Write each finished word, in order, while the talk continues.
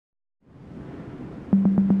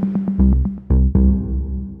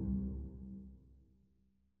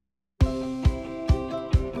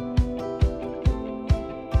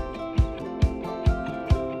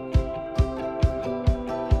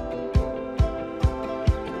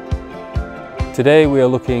Today we are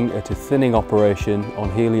looking at a thinning operation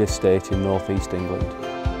on Healy Estate in North East England.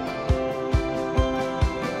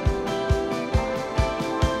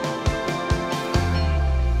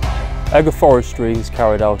 EGGER Forestry has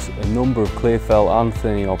carried out a number of clear fell and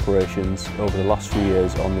thinning operations over the last few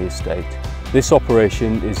years on the estate. This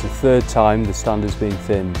operation is the third time the stand has been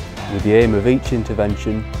thinned, with the aim of each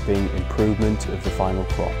intervention being improvement of the final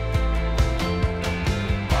crop.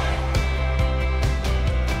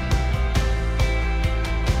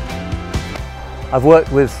 I've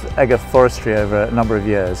worked with EGGER Forestry over a number of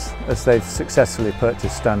years as they've successfully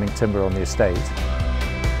purchased standing timber on the estate.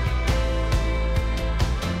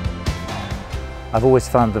 I've always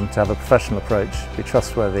found them to have a professional approach, be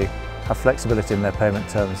trustworthy, have flexibility in their payment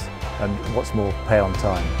terms and, what's more, pay on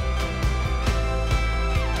time.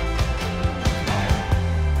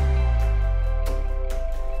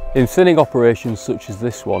 In thinning operations such as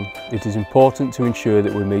this one, it is important to ensure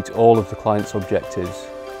that we meet all of the client's objectives.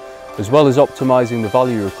 As well as optimising the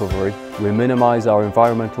value recovery, we minimise our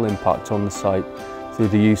environmental impact on the site through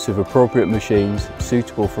the use of appropriate machines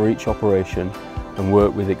suitable for each operation and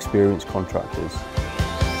work with experienced contractors.